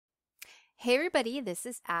Hey everybody, this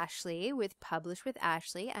is Ashley with Publish with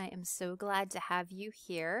Ashley. I am so glad to have you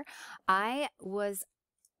here.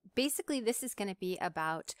 Basically, this is going to be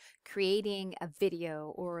about creating a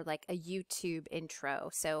video or like a YouTube intro.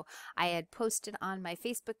 So I had posted on my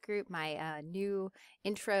Facebook group my new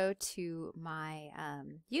intro to my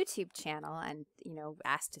YouTube channel, and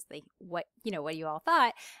asked us what you all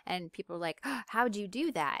thought, and people were like, oh, "How'd you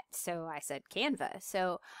do that?" So I said Canva.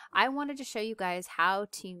 So I wanted to show you guys how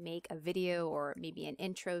to make a video or maybe an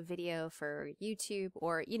intro video for YouTube,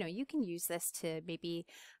 or you can use this to maybe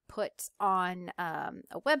put on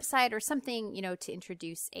a website or something, to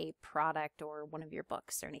introduce a product or one of your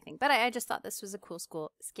books or anything. But I just thought this was a cool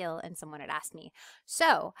skill, and someone had asked me.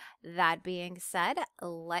 So that being said,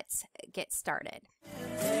 let's get started.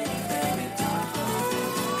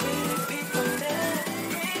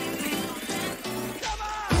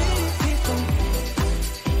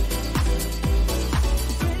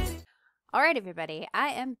 All right, everybody, I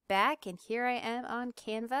am back, and here I am on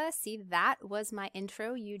Canva. See, that was my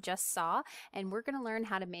intro you just saw, and we're going to learn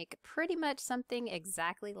how to make pretty much something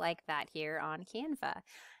exactly like that here on Canva.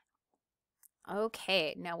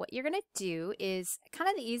 Okay, now what you're going to do is kind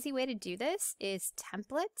of the easy way to do this is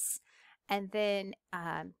templates, and then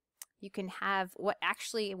you can have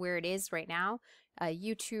where it is right now.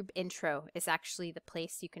 YouTube intro is actually the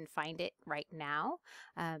place you can find it right now.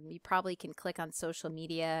 You probably can click on social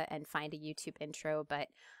media and find a YouTube intro, but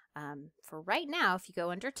for right now, if you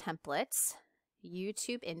go under templates,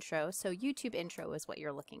 YouTube intro, so YouTube intro is what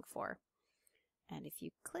you're looking for. And if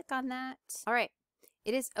you click on that, all right,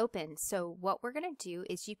 it is open. So what we're going to do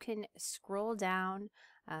is you can scroll down.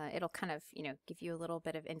 It'll kind of, give you a little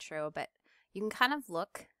bit of intro, but you can kind of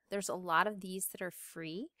look. There's a lot of these that are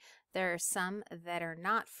free. There are some that are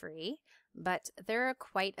not free, but there are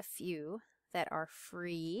quite a few that are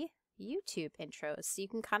free YouTube intros. So you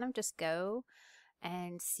can kind of just go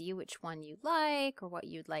and see which one you like or what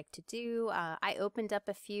you'd like to do. I opened up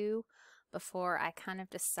a few before I kind of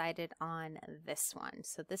decided on this one.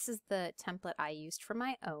 So this is the template I used for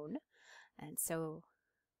my own. And so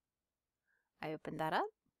I opened that up.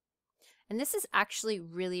 And this is actually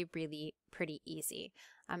really, really pretty easy.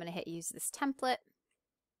 I'm going to hit use this template.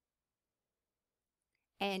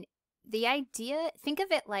 And the idea, think of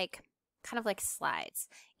it like kind of like slides.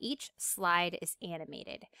 Each slide is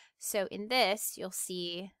animated. So in this, you'll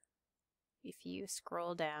see, if you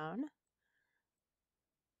scroll down,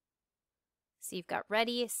 so you've got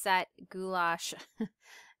ready, set, goulash.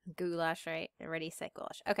 Goulash, right? Ready, set,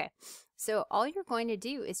 goulash. Okay. So all you're going to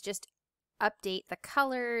do is just update the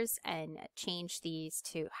colors and change these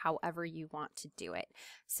to however you want to do it.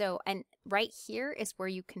 So, and right here is where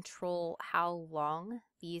you control how long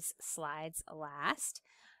these slides last.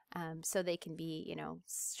 So they can be,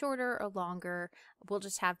 shorter or longer. We'll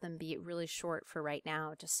just have them be really short for right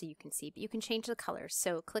now, just so you can see. But you can change the colors.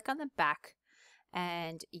 So click on the back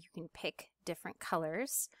and you can pick different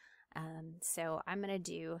colors. So I'm going to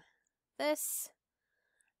do this,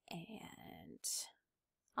 and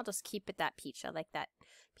I'll just keep it that peach. I like that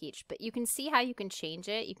peach. But you can see how you can change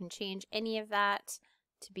it. You can change any of that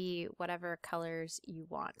to be whatever colors you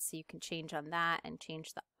want. So you can change on that and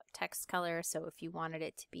change the text color. So if you wanted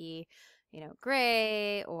it to be,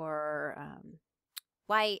 gray or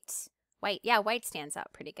white. Yeah, white stands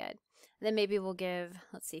out pretty good. Then maybe we'll give,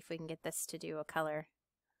 let's see if we can get this to do a color.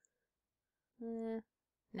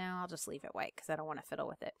 No, I'll just leave it white because I don't want to fiddle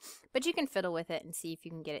with it. But you can fiddle with it and see if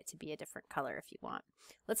you can get it to be a different color if you want.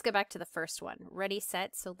 Let's go back to the first one. Ready,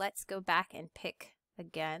 set. So let's go back and pick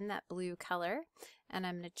again that blue color. And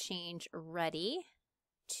I'm going to change ready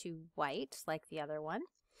to white like the other one.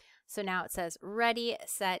 So now it says ready,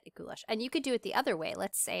 set, goulash. And you could do it the other way.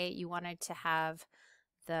 Let's say you wanted to have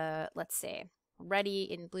the, let's say, ready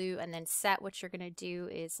in blue, and then set. What you're going to do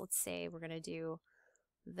is, let's say we're going to do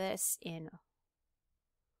this in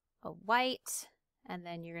a white, and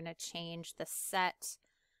then you're going to change the set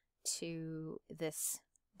to this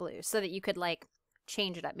blue so that you could like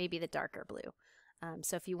change it up, maybe the darker blue.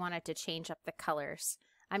 So if you wanted to change up the colors,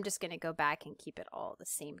 I'm just going to go back and keep it all the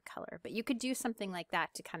same color. But you could do something like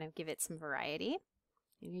that to kind of give it some variety.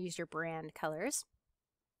 You use your brand colors.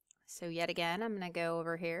 So yet again, I'm going to go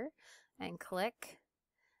over here and click,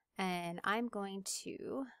 and I'm going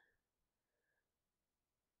to,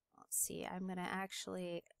 let's see, I'm going to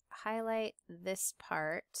actually highlight this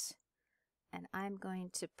part, and I'm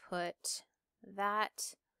going to put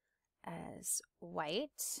that as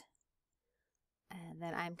white, and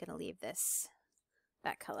then I'm going to leave this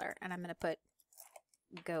that color, and I'm going to put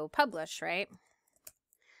go publish, right?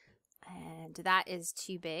 And that is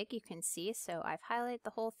too big, you can see, so I've highlighted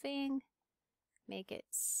the whole thing, make it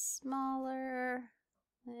smaller.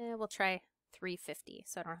 We'll try 350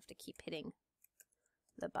 so I don't have to keep hitting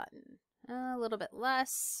the button. A little bit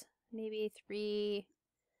less, maybe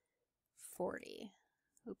 340.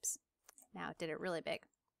 Oops, now it did it really big.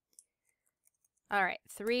 All right,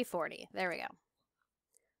 340, there we go.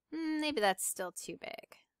 Maybe that's still too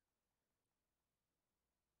big.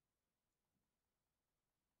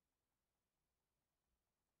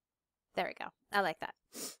 There we go, I like that.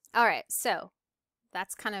 All right, so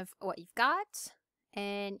that's kind of what you've got.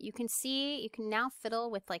 And you can see, you can now fiddle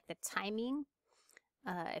with like the timing.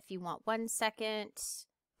 If you want 1 second,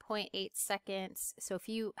 0.8 seconds. So if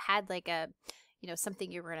you had like a,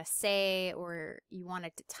 something you were going to say or you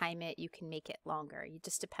wanted to time it, you can make it longer. It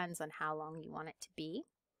just depends on how long you want it to be.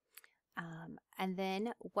 And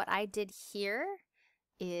then what I did here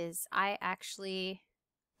is I actually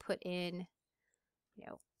put in,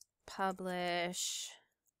 publish.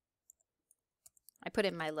 I put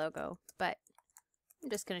in my logo, but I'm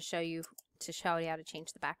just going to show you how to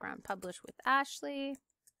change the background. Publish with Ashley.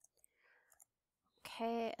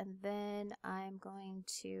 Okay, and then I'm going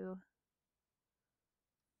to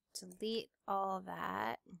delete all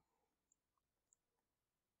that.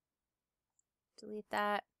 Delete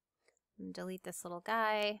that. And delete this little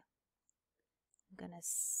guy. I'm going to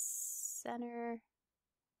center.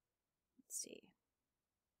 Let's see.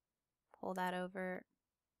 Pull that over.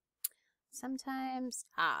 Sometimes,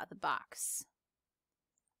 the box.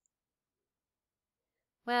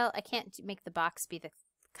 Well, I can't make the box be the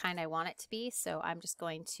kind I want it to be, so I'm just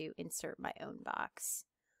going to insert my own box.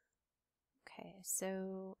 Okay,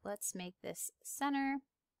 so let's make this center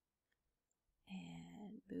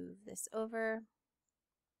and move this over.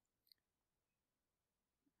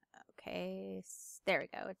 Okay, there we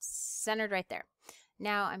go. It's centered right there.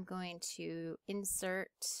 Now I'm going to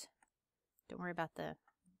insert, don't worry about the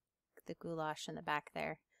goulash in the back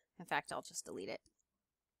there. In fact, I'll just delete it.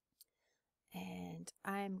 And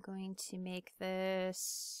I'm going to make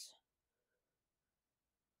this,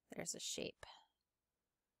 there's a shape.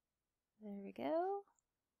 There we go.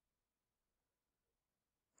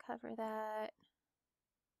 Cover that.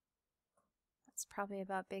 That's probably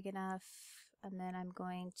about big enough. And then I'm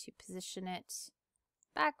going to position it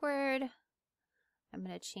backward. I'm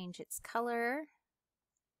going to change its color.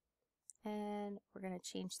 And we're going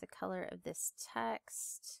to change the color of this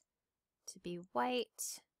text to be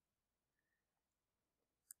white.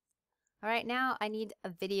 All right, now I need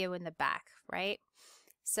a video in the back, right?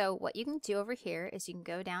 So what you can do over here is you can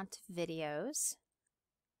go down to videos.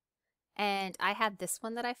 And I had this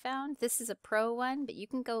one that I found. This is a pro one, but you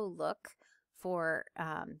can go look for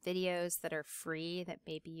videos that are free that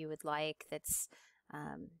maybe you would like. That's,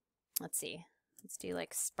 let's see, let's do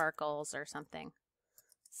like sparkles or something.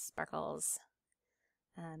 Sparkles.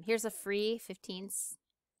 Here's a free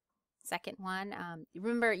 15-second one.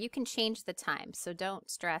 Remember, you can change the time, so don't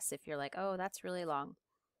stress if you're like, oh, that's really long.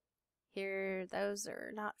 Here, those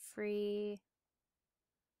are not free.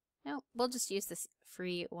 No, we'll just use this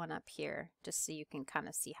free one up here just so you can kind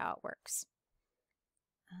of see how it works.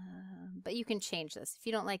 But you can change this. If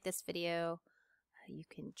you don't like this video, you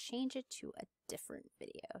can change it to a different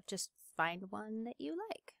video. Just find one that you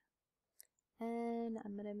like. And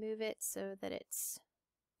I'm going to move it so that it's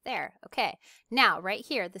there. Okay. Now, right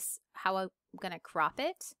here, this how I'm going to crop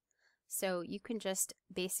it. So you can just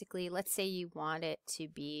basically, let's say you want it to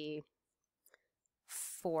be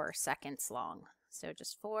 4 seconds long. So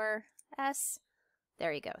just 4S.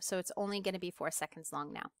 There you go. So it's only going to be 4 seconds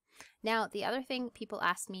long now. Now, the other thing people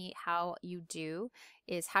ask me how you do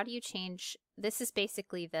is how do you change, this is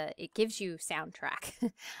basically it gives you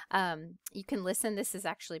soundtrack. You can listen. This is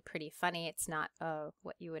actually pretty funny. It's not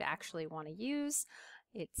what you would actually want to use.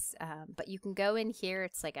 It's, but you can go in here.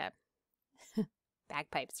 It's like a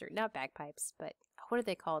bagpipes, or not bagpipes, but what are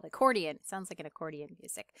they called? Accordion. It sounds like an accordion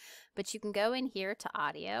music. But you can go in here to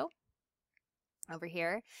audio over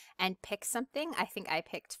here and pick something. I think I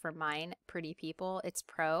picked for mine Pretty People. It's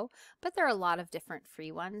pro, but there are a lot of different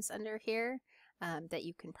free ones under here that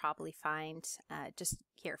you can probably find just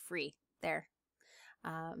here free there.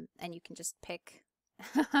 And you can just pick.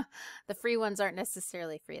 The free ones aren't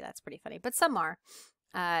necessarily free. That's pretty funny, but some are.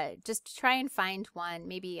 Just try and find one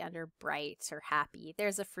maybe under Bright or Happy.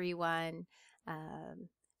 There's a free one.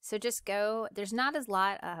 So just go. There's not a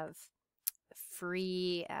lot of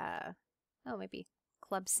free oh, maybe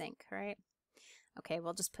Club Sync, right? Okay,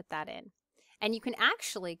 we'll just put that in. And you can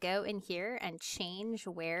actually go in here and change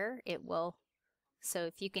where it will. So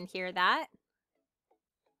if you can hear that.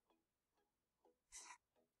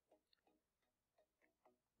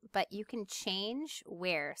 But you can change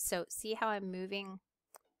where. So see how I'm moving?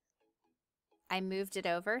 I moved it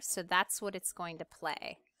over, so that's what it's going to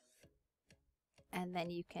play. And then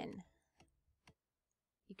you can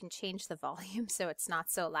change the volume so it's not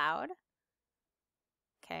so loud.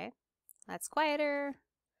 Okay, that's quieter,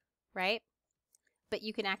 right? But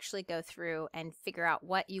you can actually go through and figure out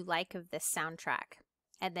what you like of this soundtrack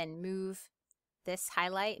and then move this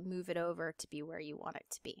highlight, move it over to be where you want it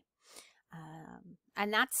to be.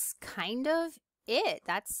 And that's kind of it.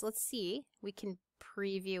 Let's see, we can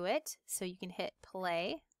preview it. So you can hit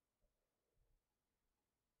play.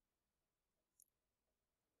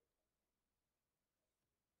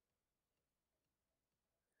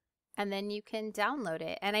 And then you can download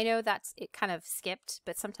it. And I know it kind of skipped,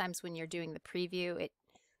 but sometimes when you're doing the preview,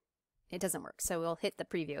 it doesn't work. So we'll hit the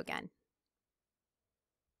preview again.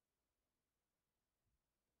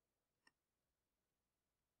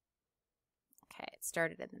 Okay, it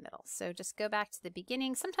started in the middle. So just go back to the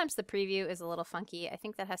beginning. Sometimes the preview is a little funky. I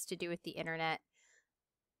think that has to do with the internet.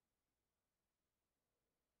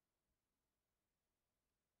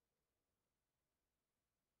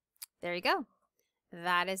 There you go.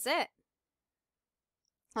 That is it.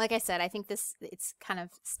 Like I said, I think it's kind of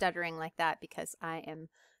stuttering like that because I am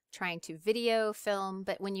trying to video film,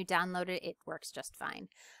 but when you download it, it works just fine.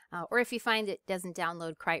 Or if you find it doesn't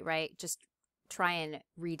download quite right, just try and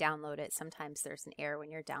re-download it. Sometimes there's an error when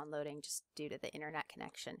you're downloading just due to the internet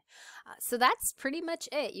connection. So that's pretty much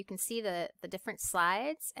it. You can see the different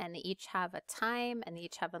slides, and they each have a time, and they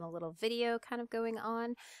each have a little video kind of going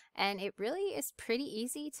on. And it really is pretty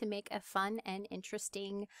easy to make a fun and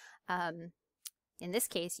interesting in this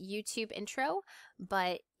case, YouTube intro,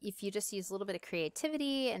 but if you just use a little bit of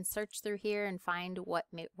creativity and search through here and find what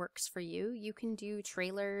works for you, you can do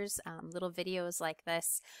trailers, little videos like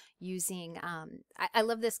this using, I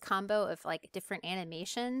love this combo of like different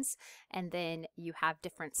animations, and then you have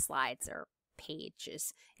different slides or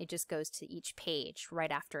pages. It just goes to each page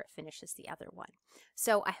right after it finishes the other one.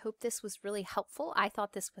 So I hope this was really helpful. I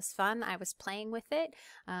thought this was fun. I was playing with it,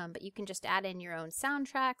 but you can just add in your own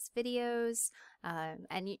soundtracks, videos,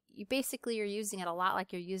 and you basically are using it a lot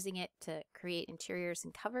like you're using it to create interiors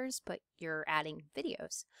and covers, but you're adding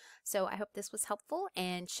videos. So I hope this was helpful,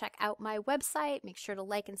 and check out my website. Make sure to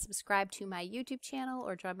like and subscribe to my YouTube channel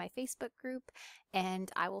or join my Facebook group,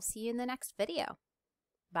 and I will see you in the next video.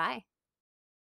 Bye.